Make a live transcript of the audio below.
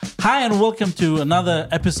Hi and welcome to another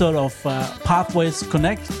episode of Pathways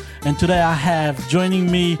Connect. And today I have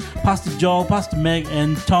joining me Pastor Joel, Pastor Meg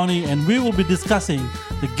and Tony, and we will be discussing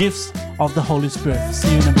the gifts of the Holy Spirit.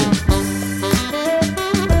 See you in a bit.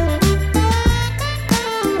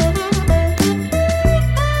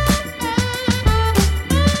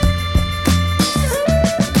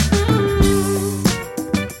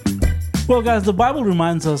 Well, guys, the Bible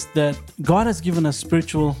reminds us that God has given us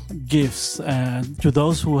spiritual gifts to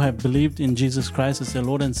those who have believed in Jesus Christ as their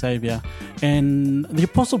Lord and Savior. And the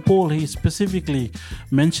Apostle Paul, he specifically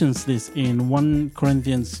mentions this in 1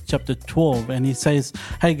 Corinthians chapter 12. And he says,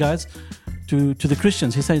 hey, guys, to the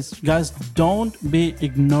Christians, he says, guys, don't be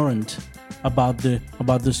ignorant about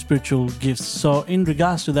the spiritual gifts. So in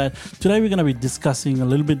regards to that, today we're going to be discussing a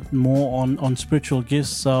little bit more on spiritual gifts.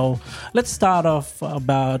 So let's start off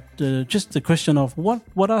about just the question of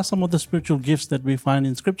what are some of the spiritual gifts that we find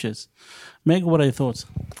in scriptures. Meg, what are your thoughts?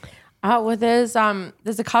 Well, there's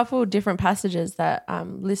a couple of different passages that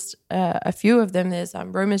list a few of them. There's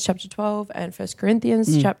Romans chapter 12 and 1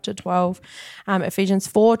 Corinthians chapter 12. Ephesians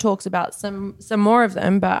 4 talks about some more of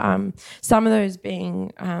them, but some of those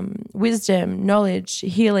being wisdom, knowledge,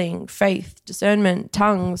 healing, faith, discernment,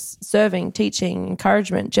 tongues, serving, teaching,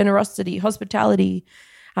 encouragement, generosity, hospitality,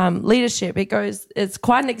 leadership. It's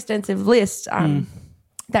quite an extensive list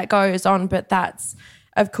that goes on, but that's,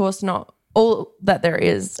 of course, not all that there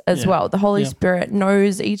is as well. The Holy Spirit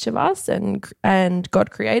knows each of us, and God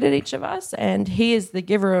created each of us, and He is the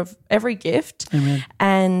giver of every gift. Amen.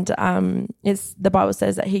 And the Bible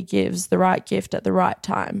says that He gives the right gift at the right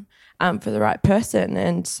time for the right person.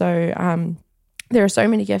 And so there are so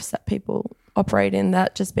many gifts that people operate in,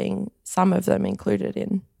 that just being some of them included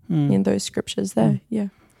in those scriptures there. Yeah.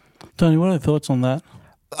 Tony, what are your thoughts on that?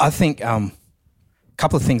 I think a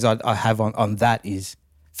couple of things I have on that is,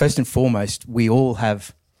 first and foremost, we all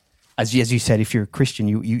have, as you said, if you're a Christian,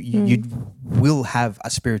 you will have a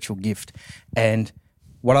spiritual gift. And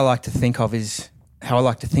what I like to think of is, how I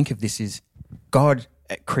like to think of this is, God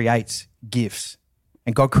creates gifts,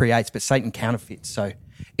 and God creates, but Satan counterfeits. So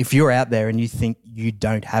if you're out there and you think you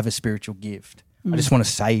don't have a spiritual gift, I just want to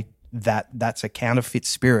say that that's a counterfeit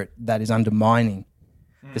spirit that is undermining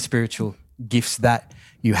the spiritual gifts that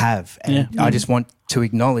you have. And I just want to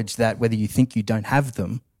acknowledge that whether you think you don't have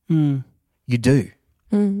them, you do.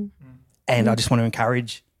 And I just want to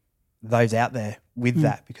encourage those out there with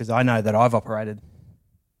that, because I know that I've operated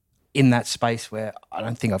in that space where I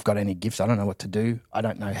don't think I've got any gifts. I don't know what to do. I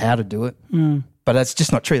don't know how to do it. But that's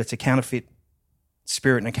just not true. That's a counterfeit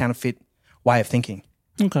spirit and a counterfeit way of thinking.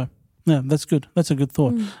 Okay. Yeah, that's good. That's a good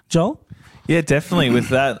thought. Joel? Yeah, definitely. With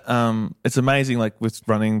that, it's amazing. Like with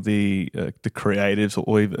running the creatives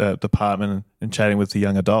or department and chatting with the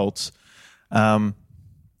young adults,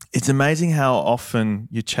 it's amazing how often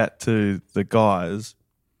you chat to the guys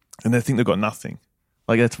and they think they've got nothing.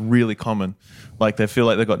 Like that's really common. Like they feel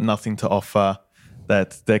like they've got nothing to offer.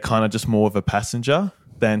 That they're kind of just more of a passenger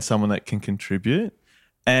than someone that can contribute.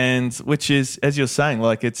 And which is, as you're saying,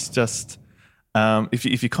 like it's just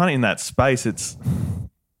if you're kind of in that space,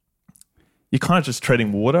 you're kind of just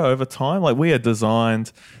treading water over time. Like we are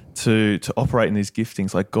designed to operate in these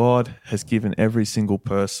giftings. Like God has given every single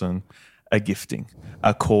person a gifting,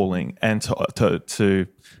 a calling, and to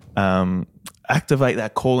activate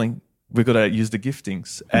that calling, we've got to use the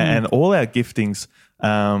giftings. And all our giftings,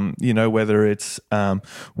 whether it's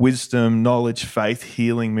wisdom, knowledge, faith,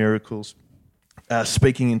 healing, miracles,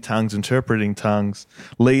 speaking in tongues, interpreting tongues,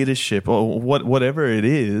 leadership, or whatever it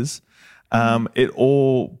is, it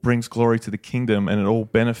all brings glory to the kingdom, and it all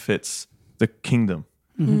benefits the kingdom.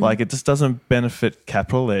 Like it just doesn't benefit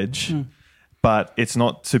capital H, but it's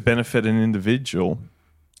not to benefit an individual,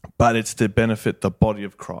 but it's to benefit the body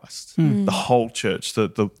of Christ, the whole church,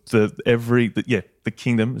 the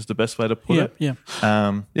kingdom is the best way to put it. Yeah.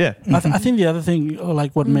 I I think the other thing,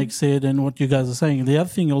 like what Meg said and what you guys are saying, the other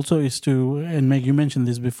thing also is to, and Meg, you mentioned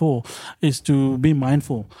this before, is to be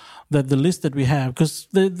mindful that the list that we have, because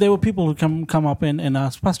there were people who come up and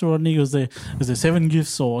ask, Pastor Rodney, is there 7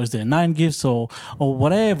 gifts or is there 9 gifts or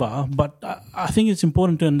whatever? But I think it's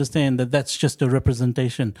important to understand that that's just a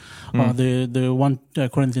representation. The 1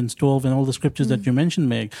 Corinthians 12 and all the scriptures that you mentioned,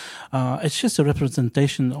 Meg, it's just a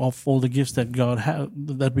representation of all the gifts that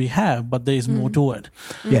that we have, but there is more to it.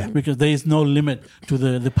 Yeah. Because there is no limit to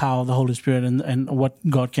the power of the Holy Spirit and what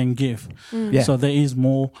God can give. So there is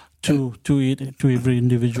more to every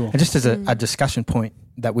individual. And just as a discussion point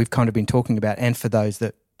that we've kind of been talking about, and for those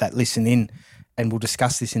that listen in and will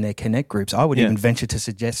discuss this in their Connect groups, I would even venture to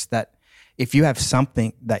suggest that if you have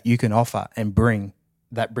something that you can offer and bring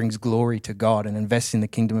that brings glory to God and invest in the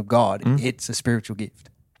kingdom of God, it's a spiritual gift.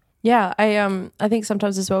 Yeah, I think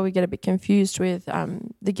sometimes as well we get a bit confused with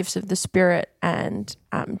the gifts of the Spirit and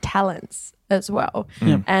talents as well.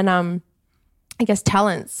 And I guess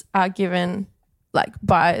talents are given like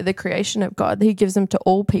by the creation of God. He gives them to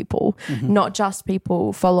all people, not just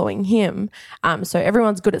people following him. So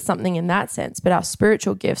everyone's good at something in that sense, but our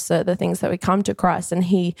spiritual gifts are the things that we come to Christ, and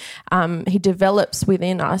he develops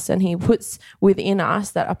within us, and he puts within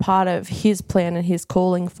us that are part of his plan and his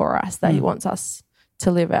calling for us that he wants us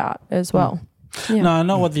to live out as well. Yeah. Now, I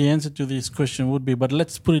know what the answer to this question would be, but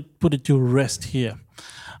let's put it to rest here.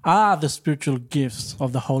 Are the spiritual gifts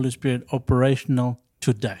of the Holy Spirit operational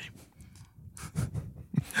today?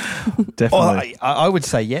 Definitely. I would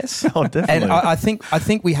say yes. Oh, definitely. And I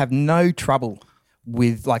think we have no trouble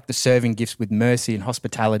with like the serving gifts with mercy and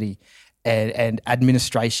hospitality and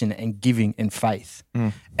administration and giving and faith.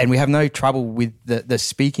 And we have no trouble with the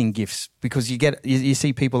speaking gifts, because you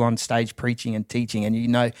see people on stage preaching and teaching, and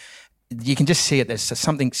you can just see it. There's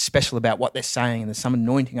something special about what they're saying, and there's some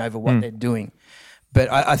anointing over what they're doing. But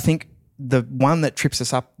I think the one that trips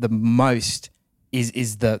us up the most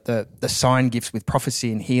is the sign gifts with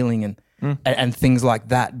prophecy and healing and things like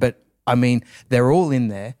that. But I mean, they're all in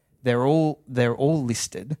there. They're all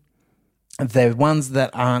listed. They're ones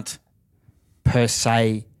that aren't per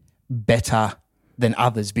se better than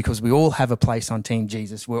others, because we all have a place on Team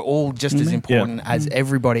Jesus. We're all just as important as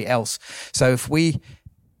everybody else. So if we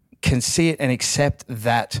can see it and accept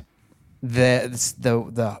that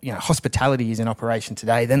the hospitality is in operation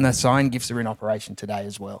today, then the sign gifts are in operation today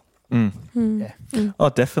as well. Yeah. Oh,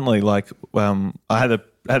 definitely. Like, I had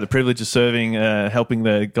the privilege of serving, helping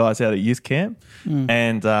the guys out at youth camp,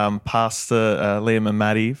 and Pastor Liam and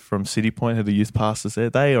Maddie from City Point, who are the youth pastors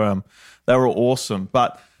there, they were awesome.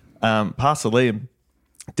 But Pastor Liam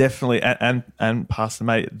definitely, and Pastor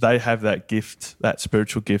Maddie, they have that gift, that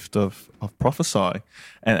spiritual gift of prophesying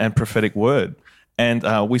and prophetic word.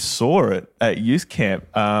 And we saw it at youth camp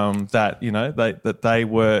that they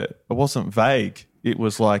were. It wasn't vague. It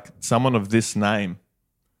was like someone of this name,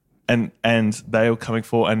 and they were coming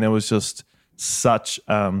forward, and there was just such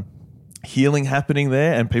healing happening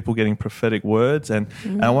there, and people getting prophetic words. And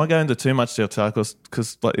I won't go into too much detail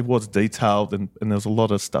because like, it was detailed, and there's a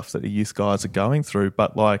lot of stuff that the youth guys are going through.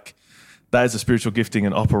 But like, that is a spiritual gifting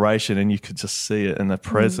in operation, and you could just see it, and the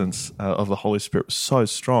presence of the Holy Spirit was so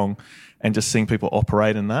strong, and just seeing people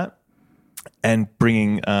operate in that. And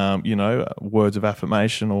bringing, words of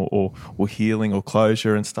affirmation or healing or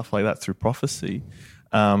closure and stuff like that through prophecy.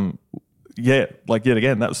 Yet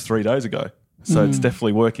again, that was 3 days ago. So it's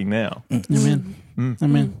definitely working now. Amen.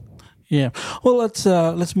 Amen. Yeah. Well,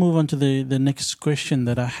 let's move on to the next question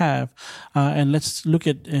that I have, and let's look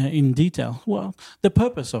at in detail. Well, the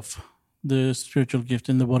purpose of the spiritual gift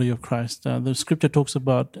in the body of Christ. The scripture talks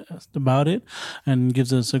about it and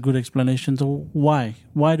gives us a good explanation. So why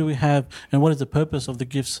do we have, and what is the purpose of the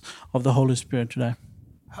gifts of the Holy Spirit today?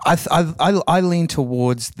 I lean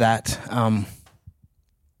towards that.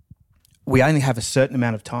 We only have a certain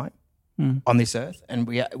amount of time on this earth, and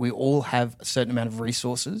we all have a certain amount of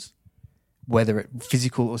resources, whether it's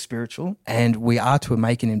physical or spiritual, and we are to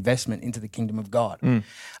make an investment into the kingdom of God.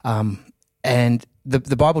 And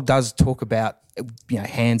the Bible does talk about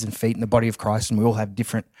hands and feet in the body of Christ, and we all have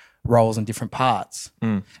different roles and different parts.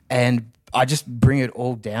 And I just bring it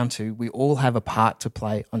all down to we all have a part to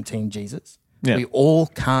play on Team Jesus. Yeah. We all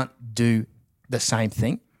can't do the same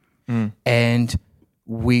thing, and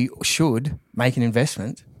we should make an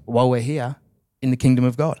investment while we're here in the kingdom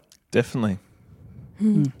of God. Definitely.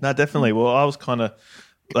 No, definitely. Well, I was kind of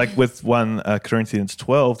like with 1 Corinthians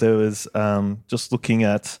 12, there was just looking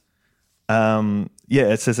at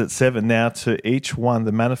it says at 7, now to each one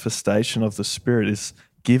the manifestation of the Spirit is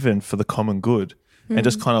given for the common good. And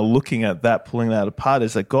just kind of looking at that, pulling that apart,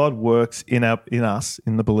 is that God works in us,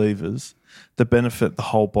 in the believers, to benefit the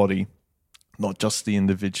whole body, not just the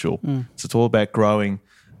individual. So it's all about growing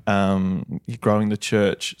the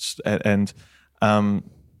church. And the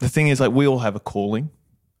thing is, like, we all have a calling,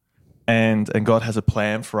 and God has a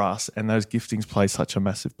plan for us, and those giftings play such a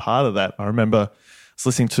massive part of that. I remember I was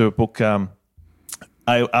listening to a book, Are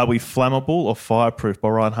We Flammable or Fireproof by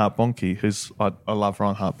Reinhard Bonnke, I love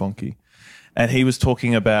Reinhard Bonnke. And he was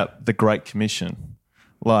talking about the Great Commission,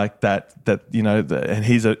 like that and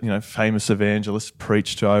he's a famous evangelist,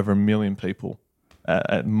 preached to over 1 million people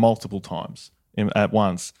at multiple times at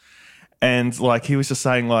once. And like he was just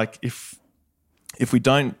saying, like if we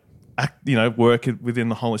don't act, work within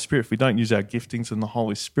the Holy Spirit, if we don't use our giftings in the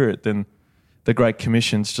Holy Spirit, then the Great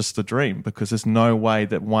Commission's just a dream, because there's no way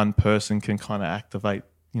that one person can kind of activate,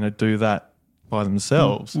 do that by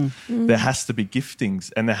themselves. There has to be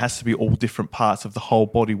giftings, and there has to be all different parts of the whole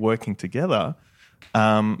body working together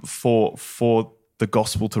for the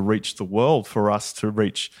gospel to reach the world, for us to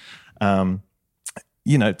reach, our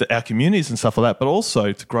communities and stuff like that, but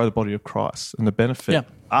also to grow the body of Christ and to benefit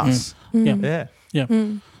us. Yeah.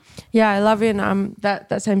 Yeah, I love in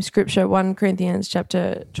that same scripture, 1 Corinthians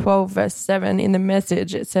chapter 12, verse 7, in the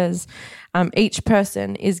Message, it says, each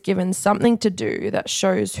person is given something to do that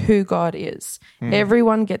shows who God is.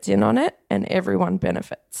 Everyone gets in on it and everyone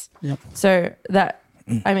benefits. Yep. So that,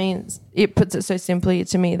 it puts it so simply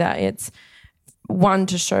to me that it's one,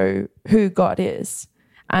 to show who God is,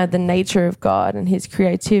 the nature of God and his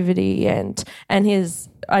creativity and his,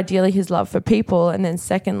 ideally, his love for people. And then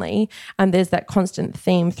secondly, there's that constant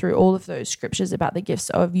theme through all of those scriptures about the gifts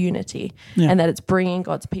of unity, and that it's bringing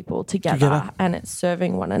God's people together. And it's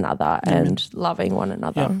serving one another and loving one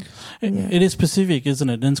another. It is specific, isn't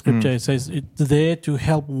it? In scripture, it says it's there to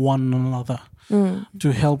help one another,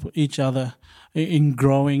 to help each other in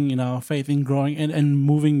growing in our faith, in growing and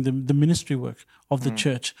moving the ministry work of the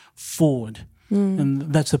church forward.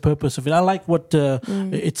 And that's the purpose of it. I like what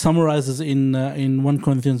it summarizes in 1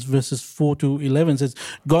 Corinthians verses 4 to 11. It says,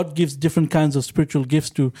 God gives different kinds of spiritual gifts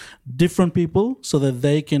to different people so that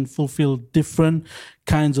they can fulfill different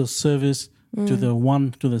kinds of service to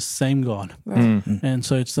the same God. Right. And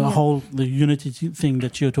so it's the unity thing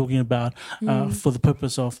that you're talking about for the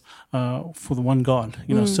purpose of for the one God,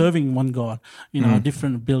 serving one God,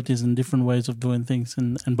 different abilities and different ways of doing things,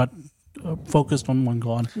 but focused on one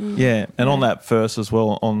God. Yeah, and on that verse as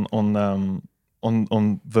well, on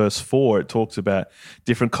verse 4, it talks about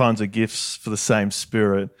different kinds of gifts for the same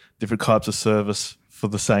Spirit, different types of service for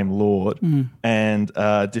the same Lord, and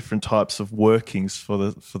different types of workings for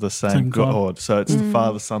the same God. So it's the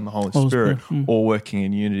Father, Son, the Holy Spirit, all working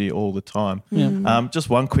in unity all the time. Just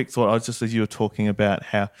one quick thought. As you were talking about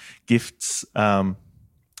how gifts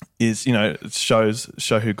is, show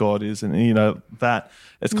who God is, and that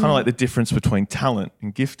it's kind of like the difference between talent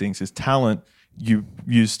and giftings. Is talent you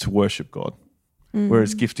use to worship God,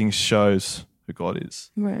 whereas gifting shows who God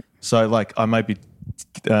is. Right. So, like, I may be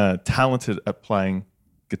talented at playing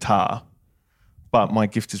guitar, but my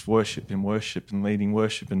gift is worship and leading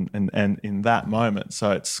worship and in that moment.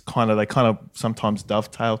 So it's they kind of sometimes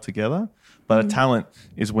dovetail together. But a talent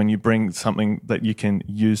is when you bring something that you can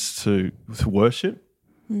use to worship.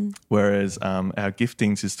 Whereas our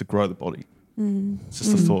giftings is to grow the body. It's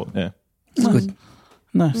just a thought, It's good.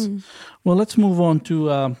 Nice. Well, let's move on to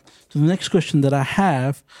the next question that I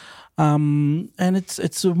have, and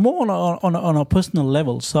it's more on a personal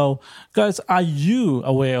level. So, guys, are you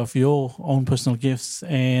aware of your own personal gifts,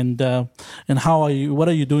 and how are you? What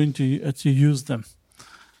are you doing to use them?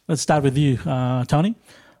 Let's start with you, Tony.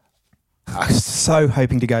 I was so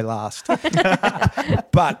hoping to go last.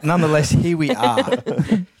 But nonetheless, here we are.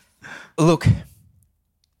 Look,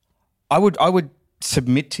 I would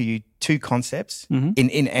submit to you two concepts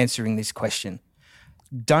in answering this question.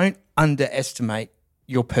 Don't underestimate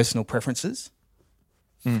your personal preferences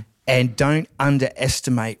and don't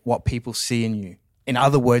underestimate what people see in you. In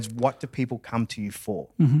other words, what do people come to you for?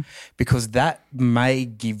 Because that may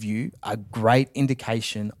give you a great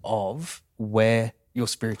indication of where your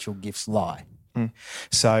spiritual gifts lie.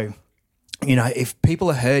 So, if people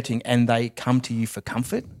are hurting and they come to you for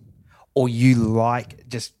comfort, or you like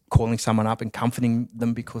just calling someone up and comforting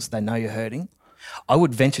them because they know you're hurting, I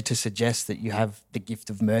would venture to suggest that you have the gift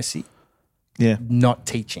of mercy, not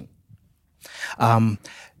teaching. To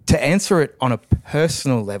answer it on a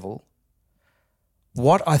personal level,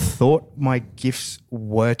 what I thought my gifts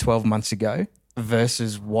were 12 months ago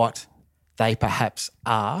versus what they perhaps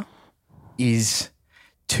are is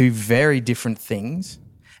two very different things.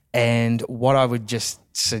 And what I would just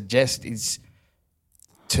suggest is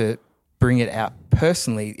to bring it out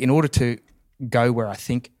personally in order to go where I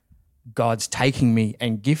think God's taking me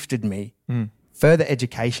and gifted me. Further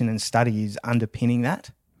education and study is underpinning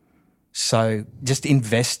that. So just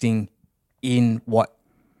investing in what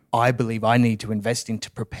I believe I need to invest in to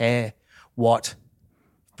prepare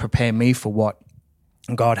me for what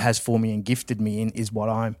God has for me and gifted me in is what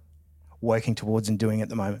I'm working towards and doing at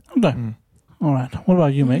the moment. Okay. All right. What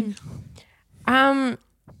about you, Meg? I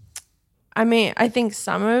think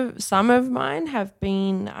some of mine have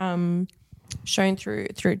been shown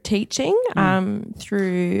through teaching,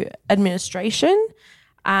 through administration,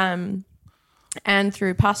 and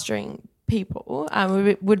through pastoring people.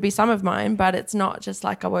 Would be some of mine, but it's not just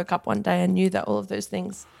like I woke up one day and knew that all of those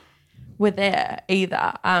things were there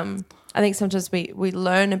either. I think sometimes we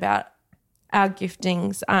learn about our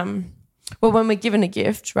giftings. Well, when we're given a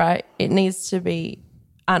gift, right, it needs to be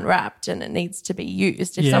unwrapped and it needs to be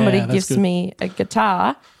used. If Yeah, somebody that's gives good. me a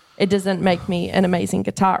guitar, it doesn't make me an amazing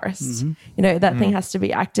guitarist. You know, that thing has to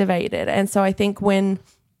be activated. And so I think when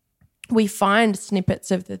we find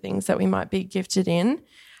snippets of the things that we might be gifted in,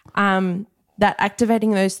 that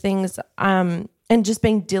activating those things and just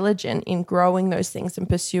being diligent in growing those things and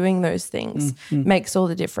pursuing those things makes all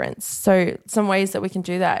the difference. So some ways that we can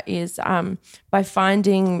do that is by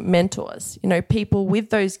finding mentors, you know, people with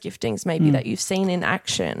those giftings maybe that you've seen in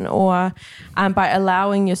action, or by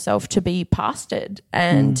allowing yourself to be pastored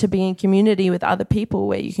and to be in community with other people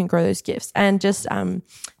where you can grow those gifts, and just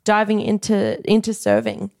diving into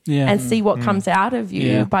serving and see what comes out of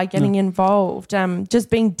you by getting involved. Just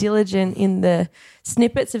being diligent in the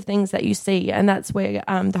snippets of things that you see, and that's where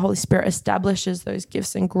the Holy Spirit establishes those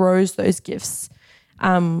gifts and grows those gifts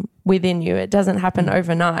within you. It doesn't happen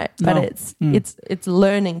overnight, but it's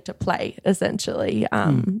learning to play essentially.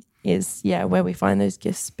 Is where we find those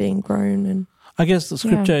gifts being grown. And I guess the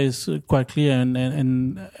scripture is quite clear,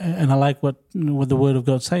 and I like what the Word of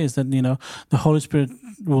God says, that, you know, the Holy Spirit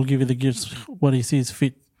will give you the gifts what He sees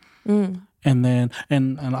fit. And then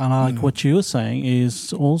and I like what you're saying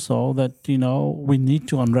is also that, you know, we need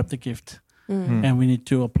to unwrap the gift and we need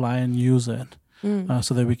to apply and use it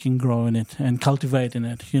so that we can grow in it and cultivate in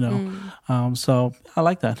it, you know. So I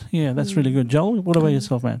like that. Yeah, that's really good. Joel, what about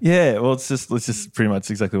yourself, man? Yeah, well, it's just pretty much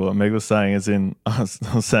exactly what Meg was saying. As in, I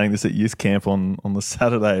was saying this at youth camp on the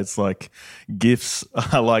Saturday. It's like gifts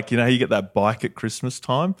are like, you know, you get that bike at Christmas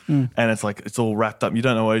time, and it's like it's all wrapped up. You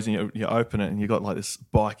don't know what it is, and you open it, and you got like this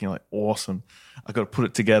bike, and you're like, awesome. I got to put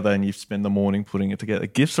it together, and you spend the morning putting it together.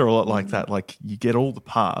 Gifts are a lot like that. Like you get all the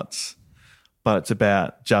parts, but it's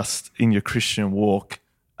about just in your Christian walk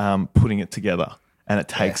putting it together. And it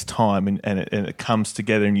takes time, and it comes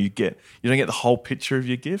together, and you don't get the whole picture of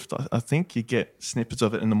your gift. I think you get snippets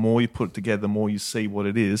of it, and the more you put it together, the more you see what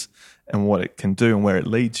it is and what it can do and where it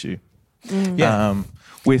leads you.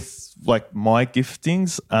 With like my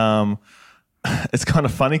giftings, it's kind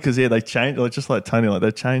of funny because they change. Like, just like Tony, like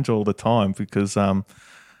they change all the time because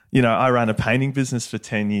you know, I ran a painting business for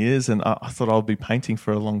 10 years, and I thought I'll be painting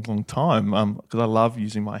for a long, long time because I love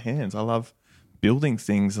using my hands. I love building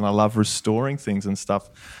things, and I love restoring things and stuff.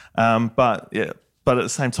 But at the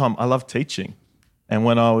same time, I love teaching. And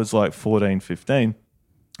when I was like 14, 15,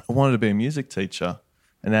 I wanted to be a music teacher.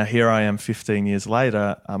 And now here I am 15 years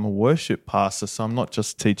later, I'm a worship pastor, so I'm not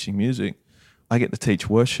just teaching music. I get to teach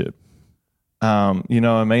worship. You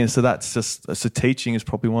know what I mean? So that's just, so teaching is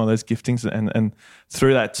probably one of those giftings. And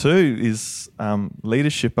through that too is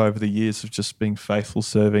leadership over the years of just being faithful,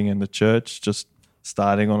 serving in the church, just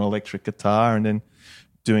starting on electric guitar and then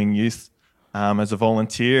doing youth as a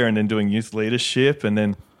volunteer, and then doing youth leadership, and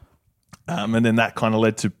then that kind of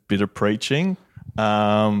led to a bit of preaching,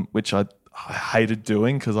 which I hated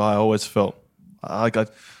doing because I always felt like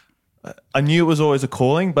I knew it was always a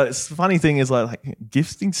calling. But it's the funny thing is like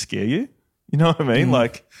giftings scare you. You know what I mean?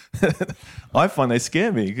 Like I find they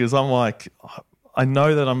scare me because I'm like, I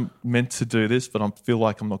know that I'm meant to do this, but I feel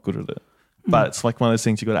like I'm not good at it. But it's like one of those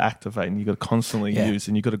things you got to activate and you got to constantly use,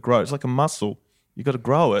 and you got to grow. It's like a muscle. You got to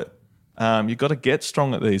grow it. You got to get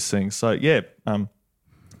strong at these things. So and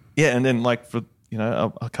then like for, you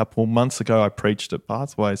know, a couple months ago I preached at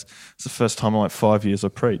Pathways. It's the first time in like 5 years I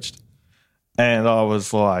preached, and I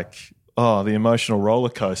was like, the emotional roller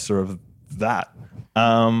coaster of that.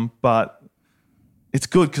 But it's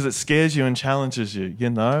good because it scares you and challenges you. You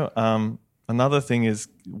know. Another thing is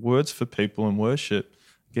words for people in worship.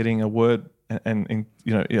 Getting a word and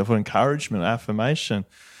you know, for encouragement, affirmation.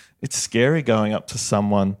 It's scary going up to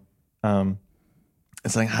someone and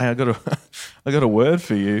saying, "Hey, I got a word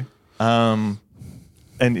for you," and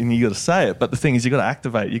you got to say it. But the thing is, you got to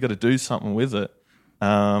activate it. You got to do something with it.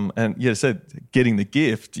 And I said, getting the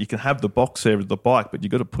gift, you can have the box there with the bike, but you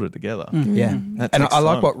got to put it together. Yeah, That and takes I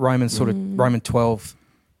like time. what Roman 12.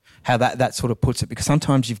 How that sort of puts it, because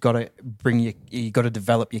sometimes you've got to you got to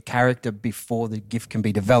develop your character before the gift can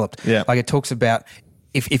be developed. Yeah. Like it talks about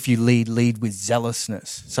if you lead with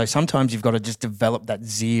zealousness. So sometimes you've got to just develop that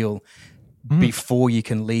zeal before you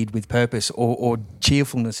can lead with purpose, or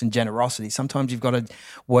cheerfulness and generosity. Sometimes you've got to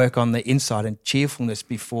work on the inside and cheerfulness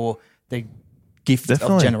before the gift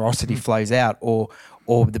of generosity flows out, or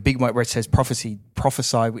the big one where it says prophesy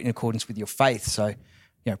in accordance with your faith. So, you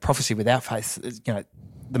know, prophecy without faith, you know,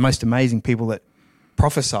 the most amazing people that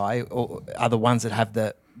prophesy are the ones that have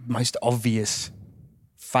the most obvious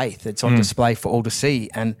faith that's on display for all to see.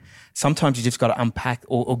 And sometimes you just got to unpack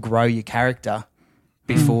or grow your character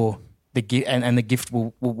before the gift, and the gift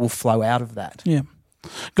will flow out of that. Yeah.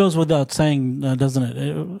 Goes without saying, doesn't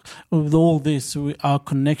it? With all this, our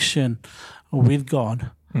connection with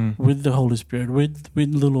God with the Holy Spirit, with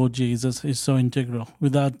the Lord Jesus is so integral.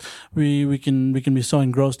 Without we can be so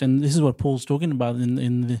engrossed, and this is what Paul's talking about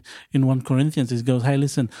in 1 Corinthians. He goes, "Hey,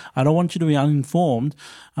 listen, I don't want you to be uninformed,"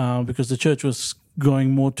 because the church was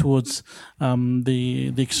going more towards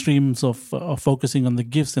the extremes of focusing on the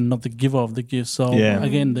gifts and not the giver of the gifts. So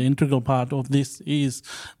again, the integral part of this is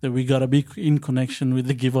that we gotta be in connection with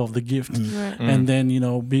the giver of the gift, and then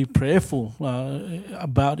be prayerful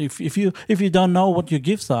about if you don't know what your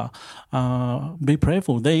gifts are, be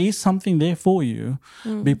prayerful. There is something there for you.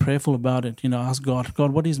 Be prayerful about it. Ask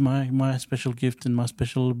God, what is my special gift and my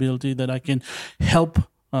special ability that I can help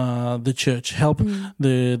the church, help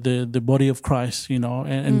the body of Christ,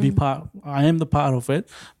 and be part. I am the part of it,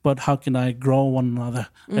 but how can I grow one another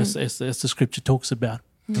as the scripture talks about?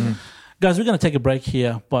 Guys, we're going to take a break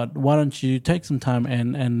here, but why don't you take some time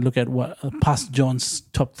and look at what Pastor John's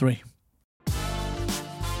top 3.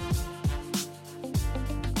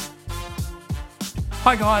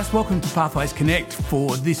 Hi guys, welcome to Pathways Connect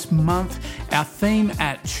for this month. Our theme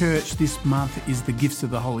at church this month is the gifts of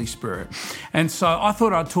the Holy Spirit. And so I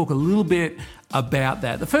thought I'd talk a little bit about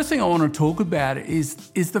that. The first thing I want to talk about is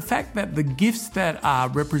the fact that the gifts that are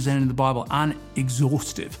represented in the Bible aren't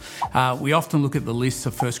exhaustive. We often look at the lists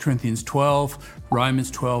of 1 Corinthians 12, Romans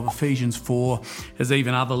 12, Ephesians 4. There's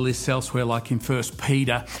even other lists elsewhere like in 1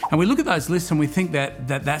 Peter. And we look at those lists and we think that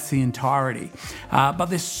that's the entirety. But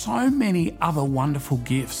there's so many other wonderful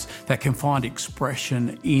gifts that can find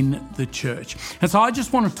expression in the church. And so I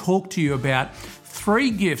just want to talk to you about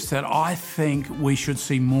 3 gifts that I think we should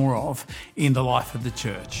see more of in the life of the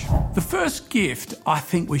church. The first gift I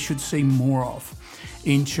think we should see more of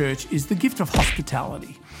in church is the gift of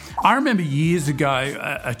hospitality. I remember years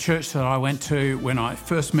ago a church that I went to when I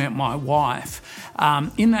first met my wife.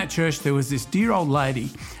 In that church there was this dear old lady,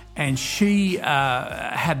 and she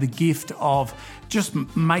had the gift of just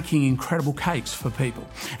making incredible cakes for people.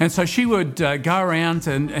 And so she would go around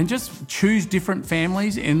and just choose different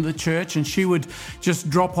families in the church, and she would just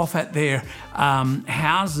drop off at their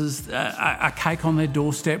houses a cake on their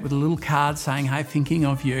doorstep with a little card saying, "Hey, thinking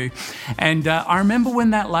of you." And I remember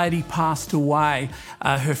when that lady passed away,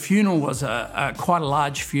 her funeral was quite a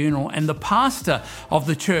large funeral, and the pastor of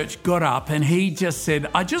the church got up and he just said,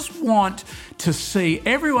 "I just want to see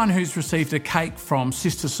everyone who's received a cake from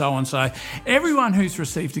Sister So-and-so, everyone who's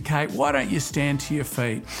received a cake, why don't you stand to your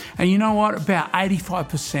feet?" And you know what? About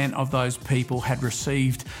 85% of those people had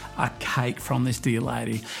received a cake from this dear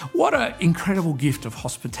lady. What an incredible gift of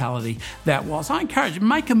hospitality that was. I encourage you,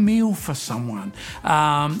 make a meal for someone.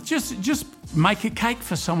 Just make a cake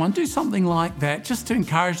for someone. Do something like that just to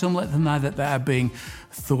encourage them, let them know that they are being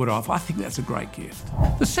thought of. I think that's a great gift.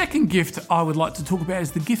 The second gift I would like to talk about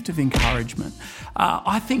is the gift of encouragement.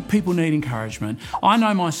 I think people need encouragement. I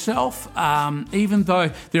know myself, even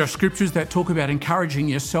though there are scriptures that talk about encouraging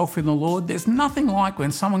yourself in the Lord, there's nothing like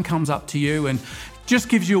when someone comes up to you and just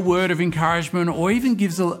gives you a word of encouragement, or even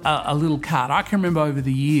gives a little card. I can remember over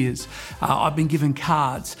the years, I've been given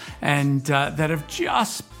cards and that have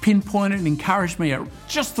just pinpointed and encouraged me at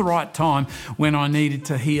just the right time when I needed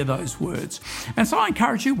to hear those words. And so I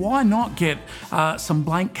encourage you, why not get some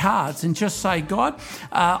blank cards and just say, "God,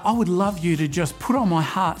 I would love you to just put on my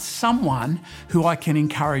heart someone who I can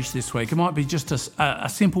encourage this week." It might be just a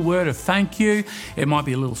simple word of thank you. It might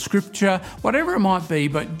be a little scripture, whatever it might be,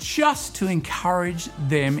 but just to encourage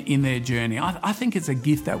them in their journey. I think it's a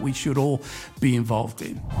gift that we should all be involved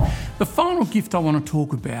in. The final gift I want to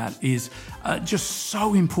talk about is just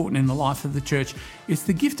so important in the life of the church. It's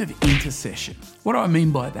the gift of intercession. What do I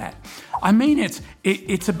mean by that? I mean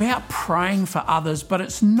it's about praying for others, but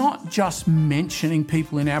it's not just mentioning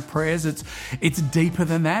people in our prayers. It's deeper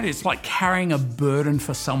than that. It's like carrying a burden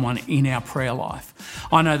for someone in our prayer life.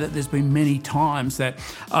 I know that there's been many times that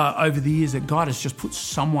over the years that God has just put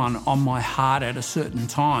someone on my heart at a certain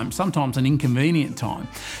time, sometimes an inconvenient time.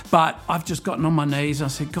 But I've just gotten on my knees and I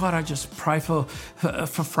said, "God, I just pray for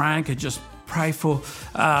Frank. I just pray for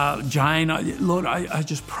Jane. Lord, I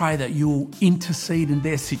just pray that you'll intercede in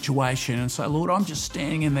their situation." And so, Lord, I'm just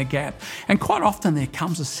standing in the gap. And quite often there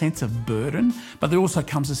comes a sense of burden, but there also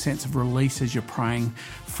comes a sense of release as you're praying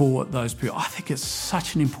for those people. I think it's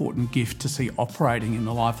such an important gift to see operating in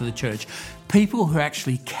the life of the church. People who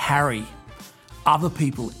actually carry other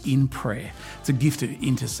people in prayer. It's a gift of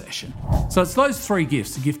intercession. So it's those 3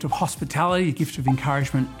 gifts: the gift of hospitality, the gift of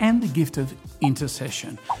encouragement, and the gift of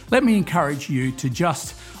intercession. Let me encourage you to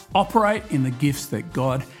just operate in the gifts that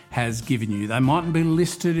God has given you. They mightn't be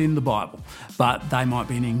listed in the Bible, but they might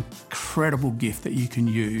be an incredible gift that you can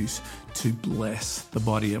use to bless the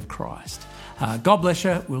body of Christ. God bless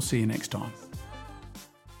you. We'll see you next time.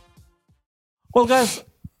 Well, guys,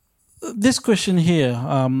 this question here,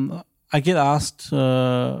 I get asked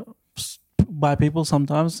by people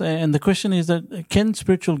sometimes, and the question is that can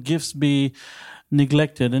spiritual gifts be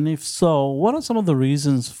neglected? And if so, what are some of the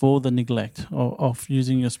reasons for the neglect of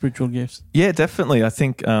using your spiritual gifts? Yeah, definitely. I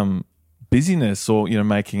think busyness, or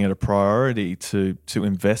making it a priority to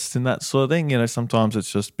invest in that sort of thing. Sometimes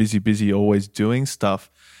it's just busy, always doing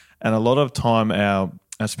stuff, and a lot of time our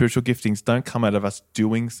spiritual giftings don't come out of us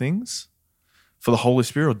doing things for the Holy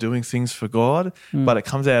Spirit or doing things for God, but it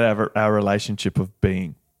comes out of our relationship of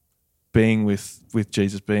being with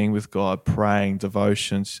Jesus, being with God, praying,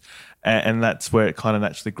 devotions, and that's where it kind of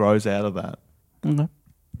naturally grows out of that. Okay.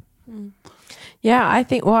 Yeah, I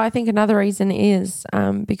think another reason is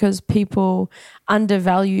because people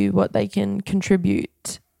undervalue what they can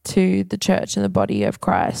contribute to the church and the body of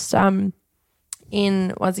Christ.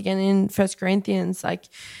 In 1 Corinthians,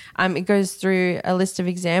 it goes through a list of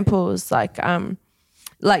examples, like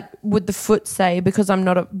would the foot say, because I'm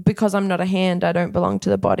not a hand, I don't belong to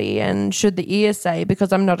the body? And should the ear say,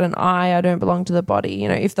 because I'm not an eye, I don't belong to the body?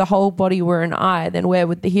 If the whole body were an eye, then where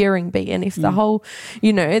would the hearing be? And if the whole,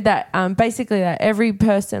 that basically that every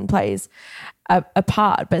person plays a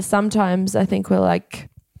part. But sometimes I think we're like,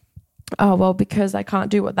 oh, well, because I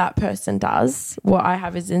can't do what that person does, what I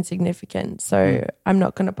have is insignificant, so I'm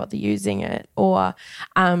not going to bother using it. Or,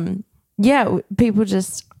 people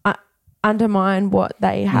just undermine what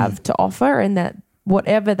they have to offer, and that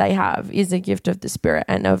whatever they have is a gift of the Spirit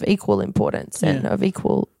and of equal importance and of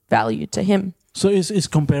equal value to Him. So is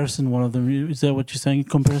comparison one of them? Is that what you're saying?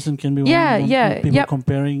 Comparison can be one of them? People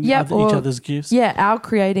comparing each other's gifts? Yeah, our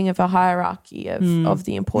creating of a hierarchy of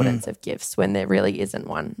the importance of gifts when there really isn't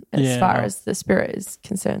one as far as the Spirit is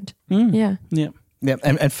concerned. Yeah.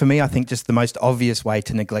 And for me, I think just the most obvious way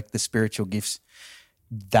to neglect the spiritual gifts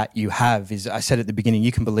that you have is, I said at the beginning,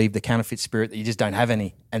 you can believe the counterfeit spirit that you just don't have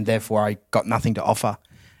any, and therefore I got nothing to offer.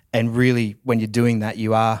 And really, when you're doing that,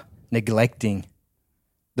 you are neglecting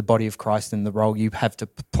the body of Christ and the role you have to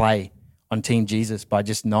play on Team Jesus by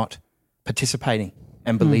just not participating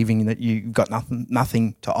and believing that you've got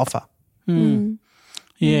nothing to offer.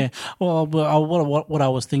 Yeah. Well, what I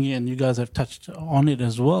was thinking, and you guys have touched on it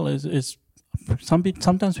as well, is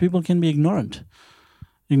sometimes people can be ignorant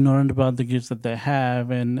about the gifts that they have,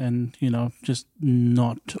 and just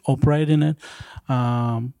not operate in it.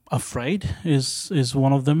 Afraid is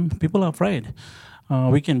one of them. People are afraid.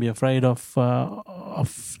 We can be afraid of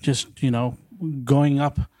just going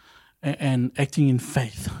up and acting in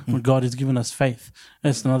faith. God has given us faith.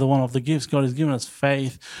 That's another one of the gifts. God has given us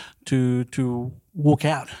faith to walk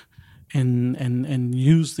out and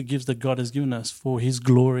use the gifts that God has given us for His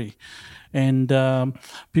glory. And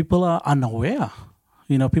people are unaware.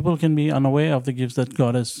 People can be unaware of the gifts that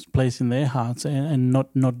God has placed in their hearts and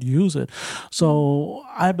not use it. So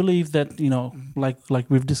I believe that, like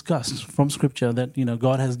we've discussed from Scripture, that,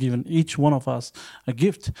 God has given each one of us a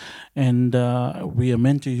gift, and we are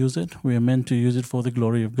meant to use it. We are meant to use it for the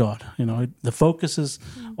glory of God. The focus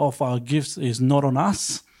of our gifts is not on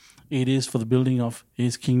us. It is for the building of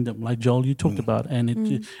His kingdom, like Joel, you talked about. And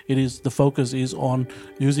it is, the focus is on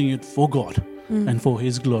using it for God and for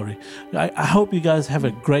His glory. I hope you guys have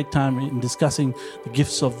a great time in discussing the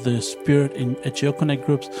gifts of the Spirit at your Connect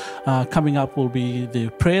groups. Coming up will be the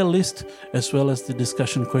prayer list as well as the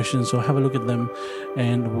discussion questions. So have a look at them,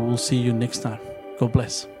 and we'll see you next time. God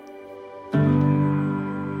bless.